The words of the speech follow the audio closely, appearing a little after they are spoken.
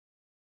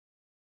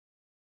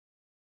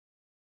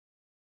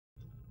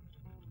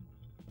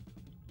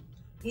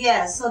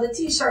Yeah, so the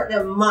t-shirt,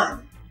 they're mine.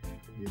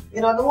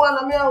 You know, the one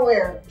I'm gonna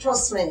wear,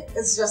 trust me,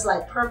 it's just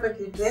like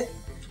perfectly fit.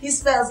 He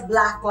spells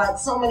black like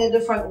so many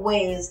different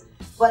ways.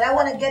 But I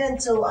want to get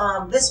into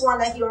this one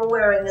that you're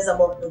wearing is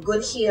about the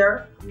good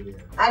hair. Yeah.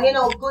 And you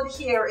know, good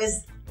hair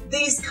is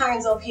these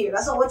kinds of hair.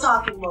 That's what we're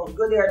talking about.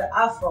 Good hair, the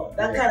afro,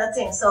 that kind of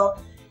thing. So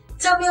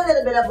tell me a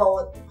little bit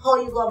about how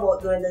you go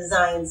about doing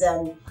designs.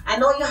 And I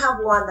know you have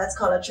one that's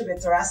called a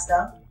tribute to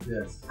Rasta.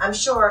 Yes. I'm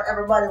sure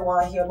everybody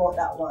want to hear about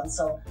that one.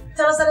 So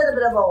tell us a little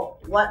bit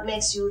about what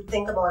makes you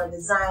think about a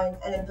design,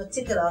 and in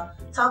particular,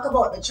 talk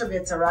about the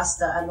tribute to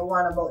Rasta and the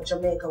one about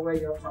Jamaica, where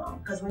you're from,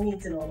 because we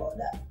need to know about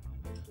that.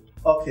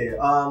 Okay,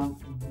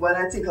 when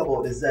I think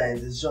about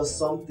designs, it's just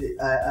something,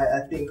 I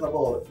think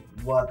about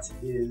what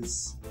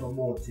is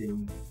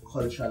promoting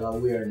cultural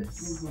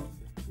awareness,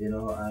 you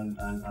know,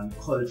 and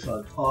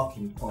cultural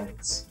talking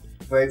points.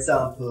 For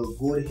example,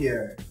 good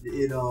hair,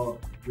 you know,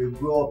 we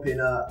grew up in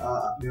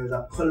there's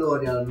a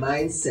colonial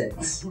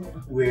mindset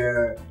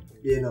where,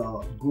 you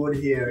know, good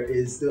hair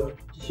is the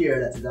hair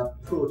that is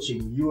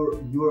approaching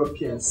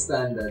European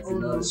standards, you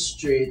know, the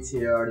straight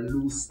hair, the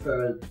loose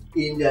curl.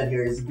 Indian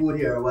hair is good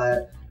hair,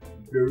 while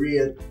the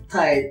real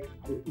tight,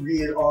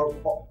 real or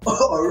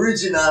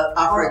original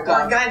African,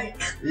 organic.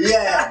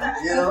 Yeah,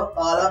 you know,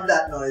 all of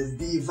that now is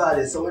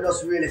devalued. So we're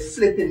just really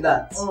flipping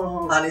that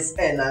on its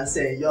end and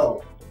saying,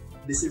 yo,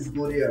 this is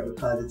good hair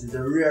because it is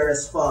the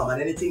rarest form,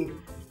 and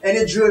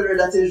any jewelry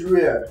that is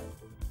rare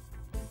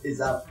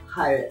is of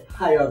higher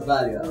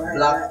value. Right,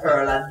 black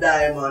pearl and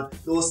diamond,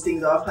 those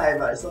things are of high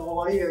value. So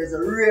our hair is the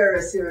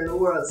rarest hair in the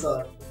world.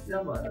 So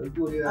yeah, man,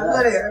 good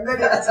hair. Good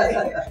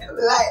hair.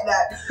 Like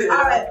that.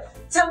 All right.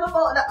 Tell me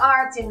about the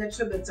art in the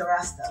tribute to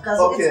Rasta,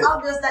 because it's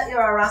obvious that you're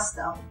a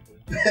Rasta.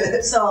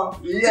 So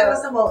tell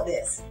us about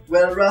this.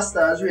 Well, Rasta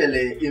has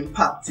really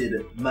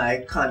impacted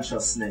my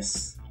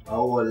consciousness a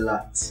whole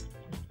lot,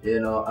 you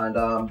know,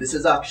 and this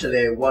is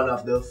actually one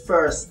of the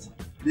first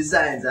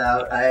designs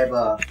I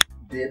ever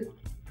did.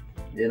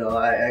 You know,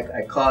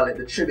 I call it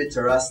the tribute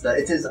to Rasta.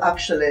 It is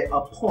actually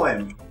a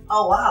poem.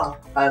 Oh wow!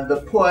 And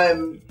the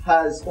poem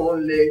has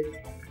only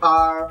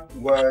R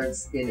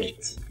words in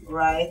it.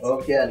 Right.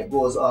 Okay, and it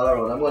goes all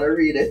around. I'm going to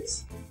read it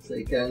so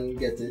you can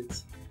get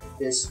it.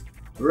 It's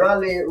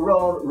rally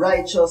round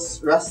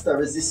righteous Rasta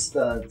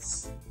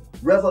resistance,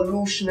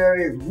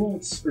 revolutionary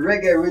roots,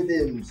 reggae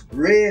rhythms,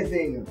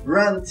 raving,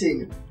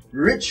 ranting,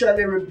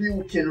 ritually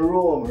rebuking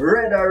Rome,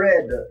 red,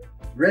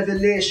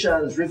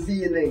 revelations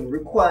revealing,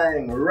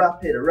 requiring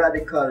rapid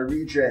radical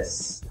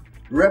redress,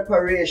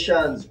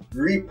 reparations,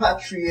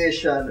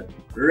 repatriation,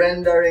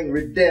 rendering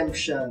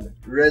redemption,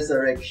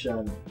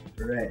 resurrection,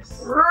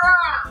 rest.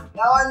 That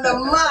one the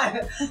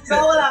man. So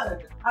hold on.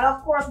 And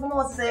of course, we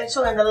must say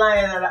showing the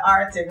line and the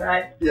arting,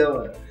 right? Yeah,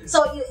 man.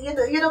 So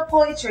you do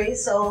poetry,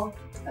 so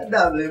I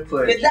dabble in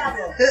poetry. You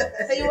dabble.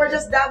 So you were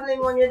just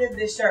dabbling when you did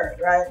this shirt,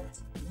 right?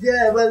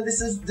 Yeah, well,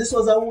 this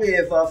was a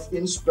wave of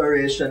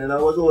inspiration, and I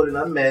was holding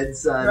a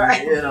meds,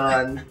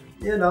 and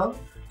you know,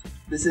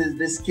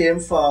 this came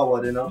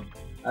forward, you know,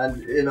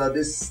 and you know,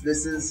 this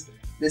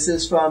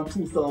is from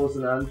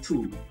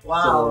 2002.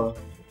 Wow. So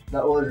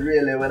that was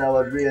really when I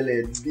was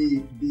really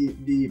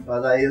deep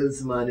as a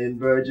hillsman in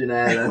Virgin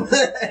Islands,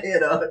 you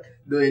know,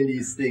 doing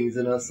these things,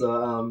 you know.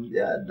 So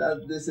yeah,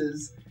 this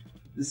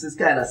is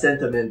kind of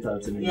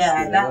sentimental to me.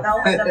 Yeah, that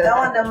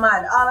one the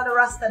mad. All of the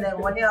rest of them,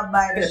 when you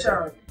buy the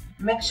shirt,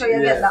 make sure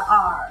you get the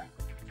R,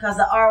 because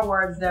the R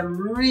words them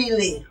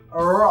really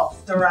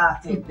rough to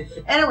write in.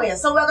 Anyway,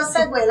 so we're gonna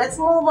segue. Let's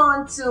move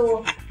on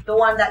to the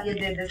one that you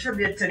did, the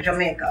tribute to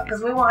Jamaica,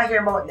 because we want to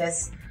hear about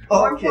this.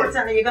 More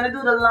importantly, you're going to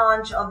do the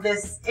launch of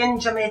this in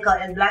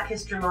Jamaica in Black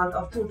History Month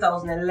of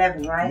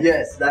 2011, right?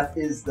 Yes, that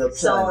is the plan.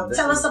 So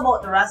tell us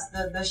about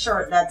the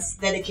shirt that's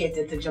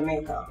dedicated to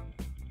Jamaica.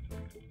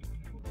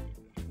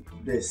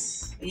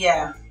 This.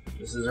 Yeah.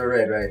 This is a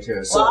red right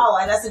here. So, wow,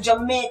 and that's a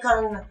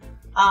Jamaican,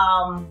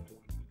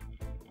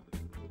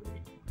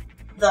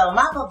 the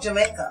map of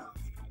Jamaica.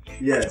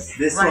 Yes,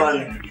 this right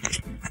one,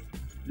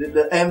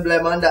 the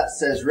emblem on that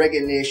says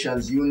Reggae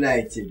Nations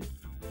United.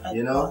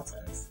 You know,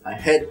 a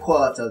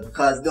headquarters,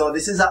 because no,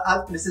 this is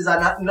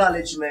an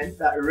acknowledgement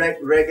that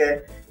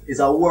reggae is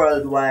a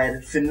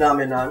worldwide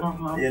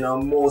phenomenon. You know,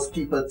 most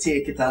people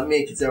take it and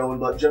make it their own,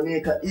 but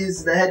Jamaica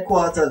is the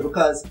headquarters,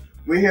 because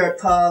we hear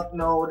talk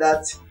now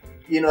that,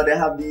 you know, they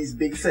have these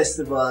big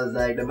festivals,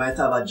 like they might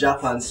have a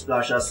Japan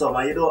Splash or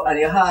something, and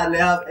you hardly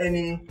have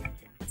any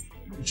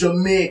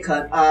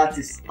Jamaican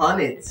artists on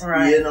it.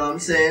 Right. You know what I'm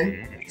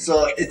saying?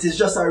 So it is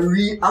just a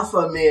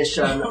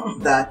reaffirmation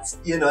that,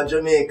 you know,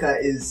 Jamaica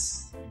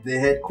is the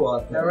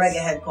headquarters. The reggae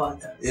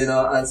headquarters. You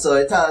know, and so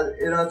it has,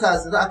 you know, it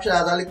actually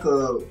has a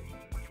little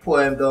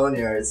poem down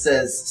here. It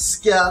says,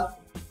 Ska,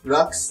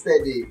 rock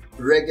steady,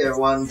 reggae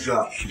one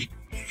drop.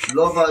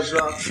 Lovers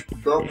rock,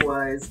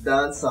 dubwise,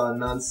 dancehall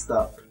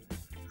non-stop.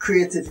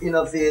 Creative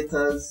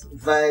innovators,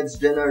 vibes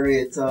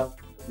generator,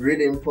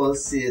 rhythm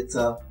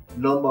pulsator,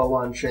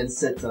 #1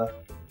 trendsetter.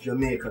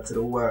 Jamaica to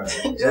the world.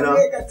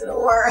 Jamaica to the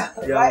world.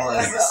 Yeah,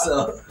 right? man.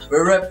 So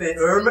we're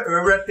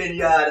repping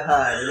yard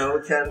hard. You know,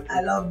 we can.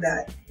 I love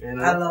that. You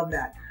know? I love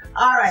that.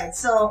 All right,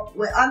 so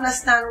we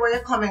understand where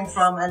you're coming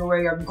from and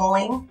where you're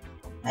going.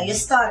 And you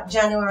start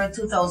January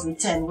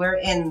 2010. We're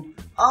in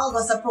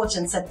August,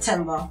 approaching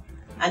September,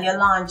 and you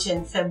launch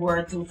in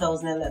February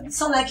 2011.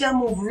 So like you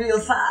move real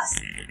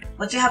fast,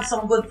 but you have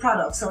some good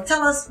products. So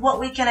tell us what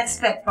we can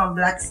expect from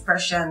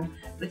BlaXpression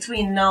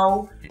between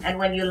now and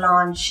when you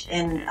launch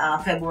in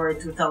February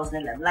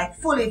 2011, like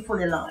fully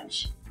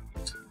launch.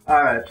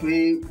 All right,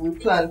 we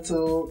plan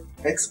to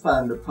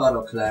expand the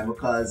product line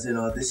because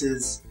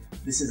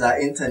this is our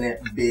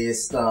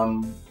internet-based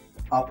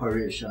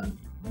operation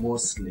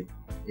mostly.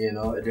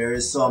 There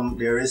is some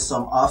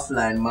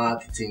offline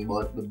marketing,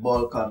 but the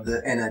bulk of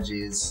the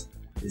energy is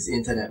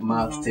internet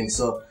marketing.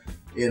 So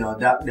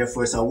that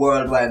therefore it's a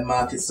worldwide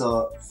market.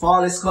 So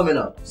fall is coming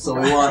up, so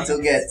we want to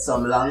get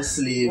some long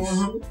sleeve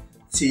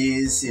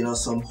tees,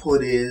 some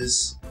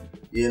hoodies,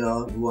 we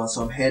want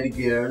some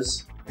headgear.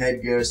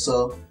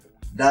 So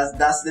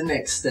that's the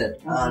next step.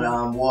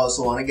 And we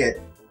also want to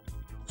get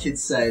kid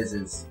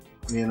sizes,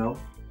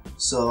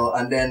 So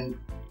and then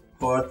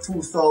for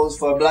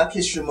Black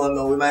History Month,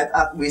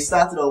 we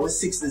started out with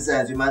 6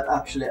 designs. We might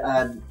actually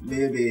add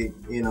maybe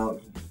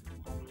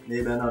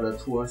another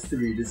 2 or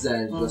 3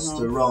 designs just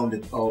to round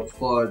it out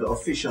for the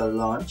official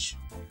launch.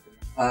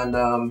 And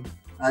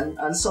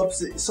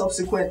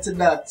subsequent to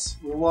that,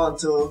 we want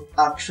to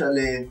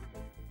actually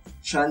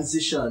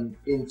transition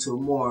into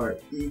more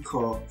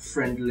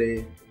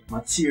eco-friendly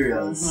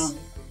materials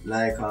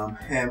like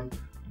hemp,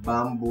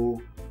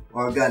 bamboo,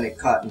 organic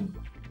cotton.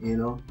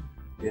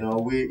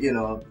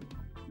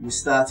 We're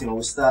starting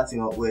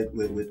out with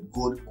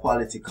good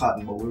quality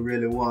cotton, but we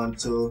really want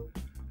to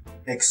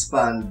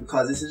expand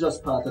because this is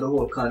just part of the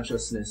whole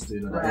consciousness, the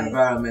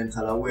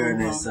environmental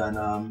awareness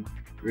and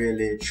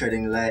really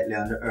treading lightly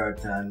on the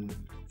earth and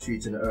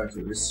treating the earth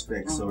with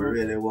respect. So we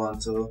really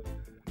want to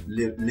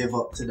live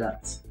up to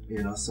that,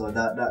 So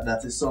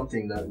that is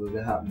something that will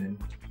be happening.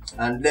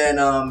 And then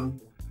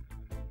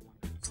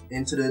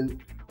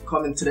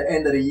coming to the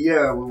end of the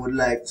year, we would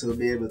like to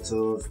be able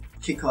to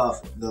kick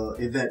off the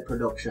event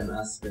production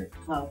aspect.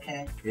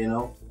 Okay.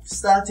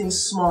 Starting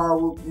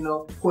small,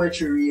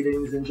 poetry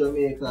readings in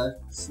Jamaica,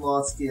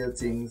 small scale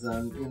things,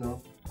 and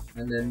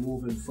and then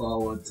moving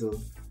forward to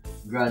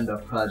grander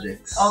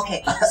projects.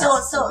 Okay.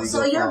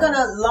 So you're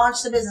gonna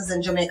launch the business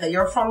in Jamaica.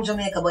 You're from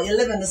Jamaica, but you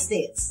live in the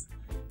States.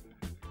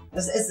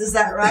 Is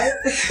that right?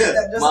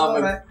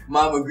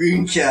 Mama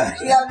green card.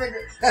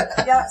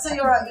 Yeah. So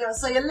you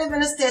live in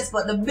the States,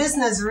 but the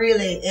business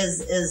really is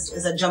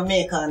a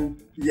Jamaican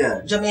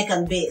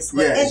base.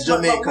 But it's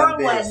Jamaican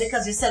worldwide based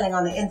because you're selling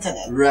on the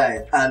internet.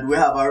 Right, and we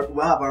have a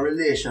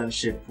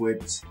relationship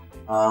with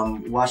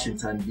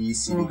Washington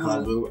D.C.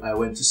 because I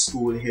went to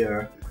school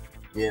here.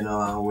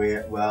 And we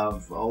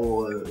have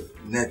our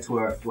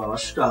network, a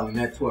strong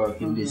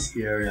network in this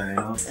area,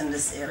 In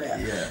this area.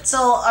 Yeah.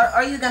 So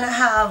are you gonna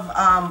have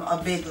a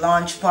big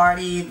launch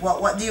party?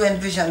 What do you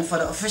envision for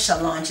the official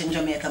launch in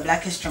Jamaica,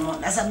 Black History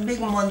Month? That's a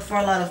big month for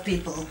a lot of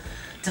people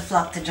to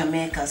flock to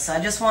Jamaica. So I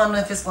just want to know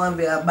if it's going to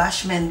be a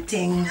bashment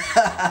thing,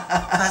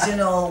 because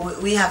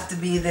we have to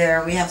be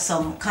there. We have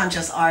some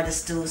conscious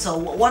artists too. So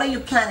what are you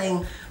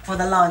planning for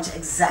the launch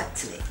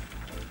exactly?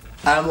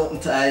 I'm open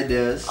to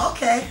ideas.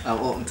 Okay. I'm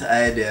open to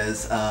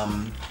ideas.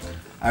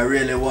 I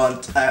really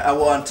want. I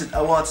wanted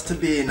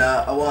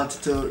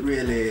to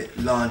really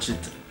launch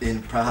it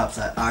in perhaps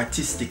an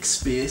artistic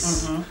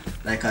space,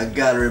 like a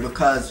gallery,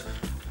 because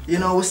we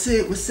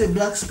see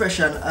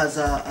BlaXpression as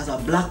a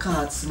black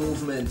arts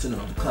movement,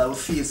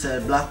 because we feel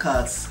that black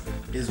arts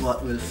is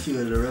what will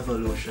fuel the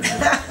revolution.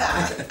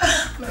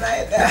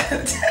 Like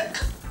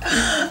that.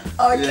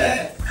 Okay.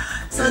 Yeah.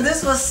 So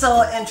this was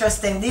so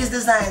interesting. These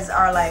designs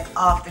are like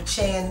off the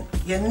chain.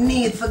 You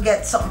need to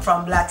get something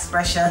from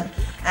BlaXpression,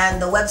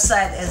 and the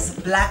website is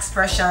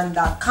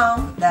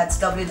BlaXpression.com. That's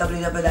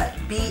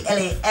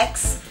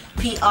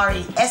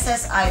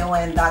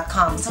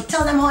www.BlaXpression.com. So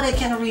tell them how they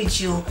can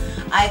reach you,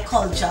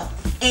 I-Kulcha,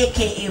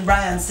 aka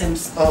Brian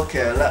Simpson.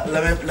 Okay, let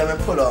me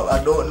pull up.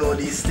 I don't know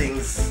these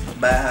things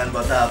by hand,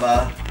 but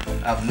I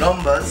have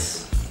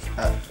numbers.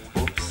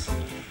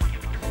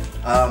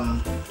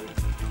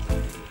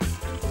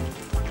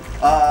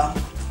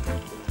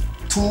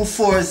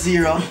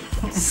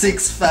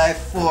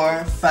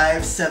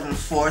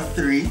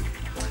 240-654-5743,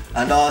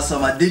 and also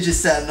my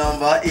Digicel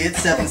number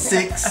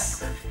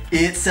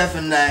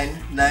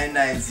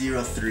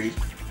 876-879-9903.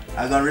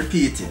 I'm gonna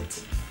repeat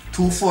it: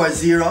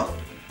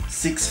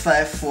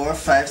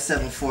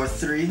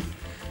 240-654-5743,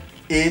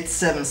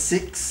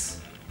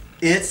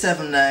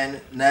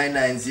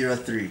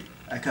 876-879-9903.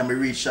 I can be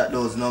reached at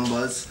those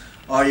numbers,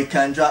 or you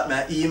can drop me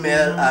an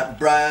email at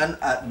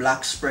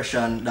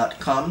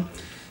brian@blaxpression.com.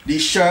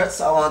 These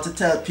shirts, I want to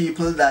tell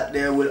people that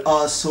they will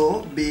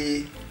also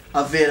be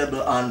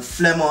available on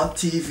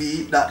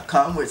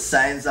FlemoTV.com with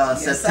signs on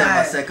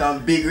September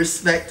 2nd. Big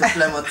respect to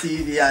Flemo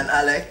TV and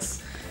Alex.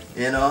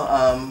 We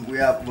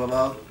have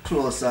a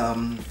close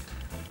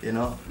you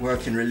know,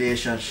 working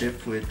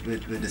relationship with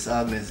this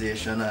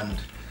organization, and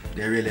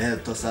they really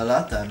helped us a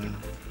lot, and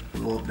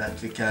we hope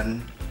that we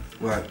can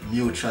work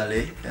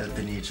mutually,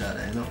 helping each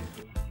other, you know.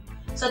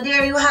 So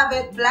there you have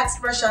it,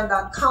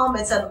 BlaXpression.com.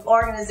 It's an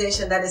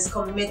organization that is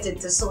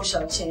committed to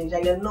social change,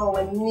 and you know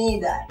we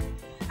need that.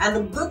 And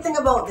the good thing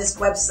about this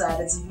website,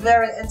 it's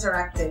very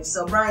interactive.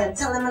 So Brian,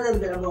 tell them a little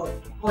bit about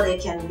how they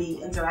can be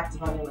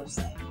interactive on your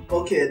website.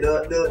 Okay,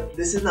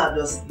 this is not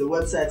just, the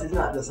website is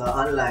not just an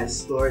online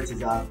store, it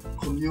is a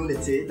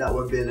community that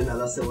we're building. As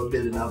I said, we're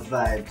building our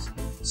vibes.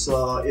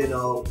 So, you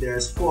know,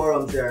 there's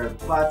forums there,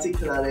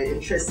 particularly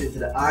interested to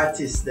the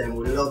artists then.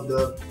 We love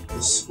the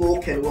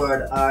spoken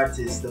word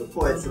artists, the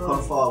poets to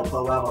come forward,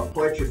 because we have a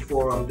poetry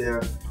forum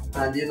there.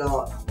 And you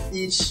know,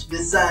 each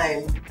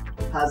design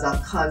has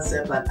a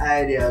concept and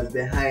ideas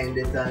behind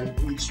it, and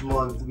each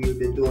month we'll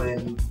be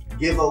doing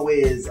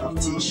giveaways of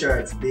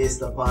t-shirts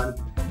based upon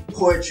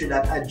poetry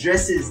that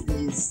addresses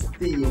these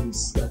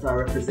themes that are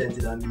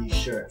represented on these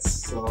shirts.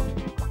 So,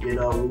 you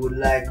know, we would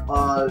like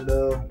all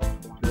the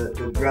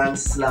grand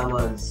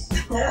slammers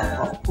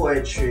of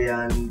poetry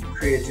and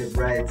creative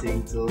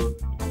writing to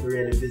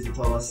really visit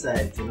our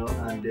site, you know,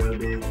 and there will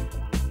be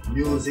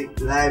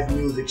live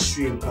music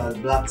stream called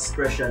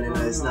BlaXpression. You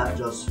know, it's not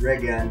just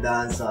reggae and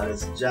dancehall,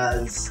 it's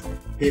jazz,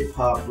 hip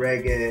hop,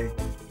 reggae,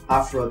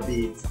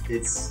 Afrobeat.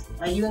 It's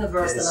a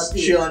universal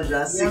appeal.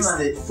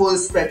 360 full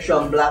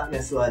spectrum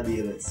blackness we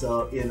deal with.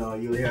 So, you know,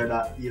 you'll hear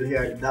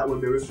that will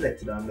be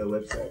reflected on the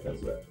website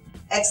as well.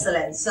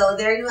 Excellent. So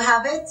there you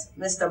have it,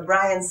 Mr.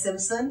 Brian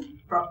Simpson,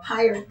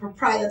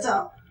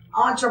 proprietor,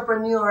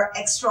 entrepreneur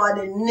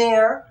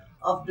extraordinaire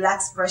of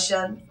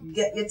BlaXpression.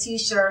 Get your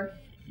t-shirt,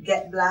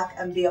 get black,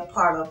 and be a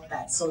part of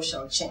that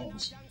social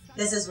change.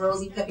 This is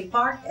Rosie Pepe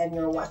Parke, and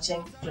you're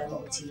watching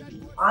Flemo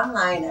TV.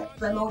 Online at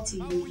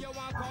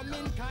FlemoTV.com.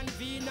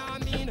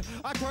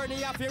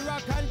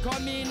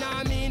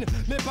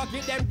 Me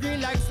pocket them green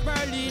like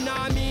Sperling,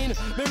 I mean.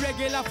 Me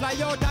regular fly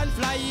out and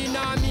fly in,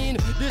 I mean.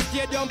 The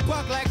stadium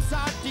park like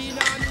sardine,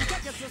 I mean.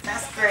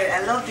 That's great.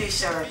 I love these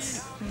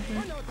shirts.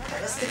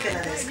 Let's stick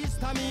into this.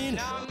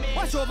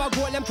 Watch over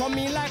goal, them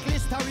coming like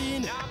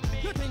Listerine.